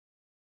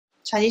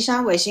Chinese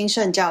Weixin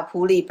Shengjiao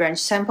Puli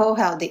branch temple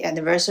held the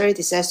anniversary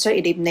disaster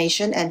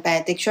elimination and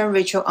benediction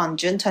ritual on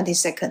June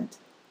 22nd.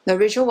 The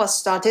ritual was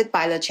started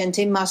by the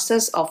chanting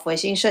masters of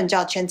Weixin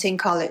Shengjiao Chanting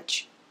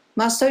College.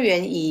 Master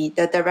Yuan Yi,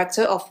 the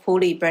director of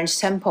Puli branch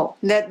temple,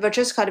 led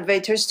virtuous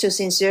cultivators to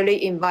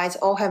sincerely invite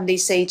all heavenly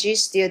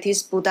sages,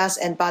 deities, Buddhas,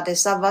 and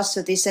Bodhisattvas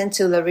to descend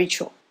to the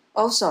ritual.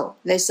 Also,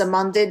 they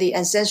summoned the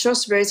ancestral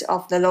spirits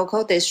of the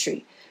local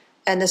district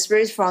and the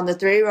spirits from the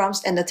 3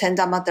 realms and the 10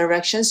 Dharma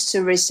directions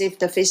to receive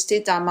the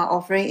festive Dharma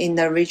offering in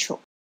the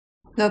ritual.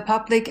 The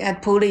public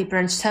at Puli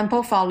branch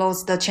temple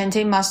follows the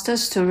chanting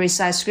masters to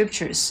recite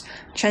scriptures,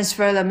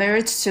 transfer the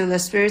merits to the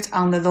spirits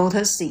on the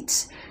lotus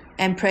seats,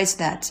 and prays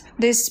that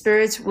these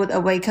spirits would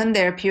awaken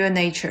their pure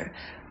nature,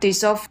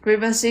 dissolve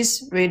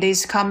grievances,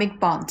 release karmic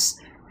bonds,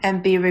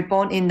 and be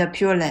reborn in the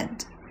Pure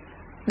Land.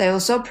 They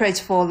also prayed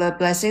for the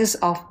blessings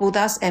of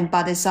Buddhas and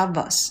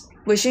Bodhisattvas,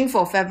 wishing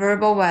for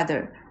favorable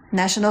weather,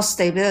 national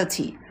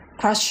stability,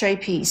 cross-strait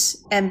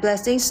peace, and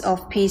blessings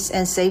of peace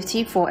and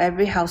safety for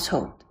every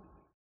household.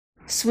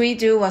 Sweet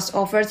dew was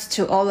offered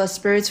to all the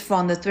spirits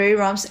from the 3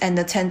 realms and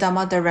the 10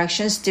 Dharma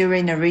directions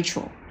during the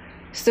ritual.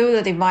 Through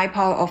the divine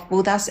power of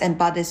Buddhas and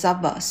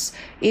Bodhisattvas,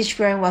 each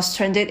grain was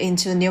turned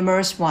into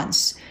numerous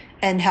ones,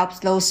 and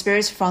helped those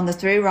spirits from the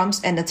 3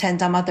 realms and the 10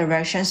 Dharma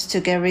directions to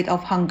get rid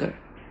of hunger.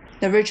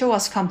 The ritual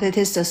was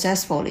completed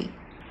successfully.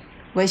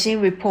 Weixin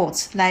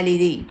reports, Lai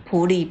Li,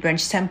 Puli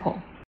branch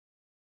temple.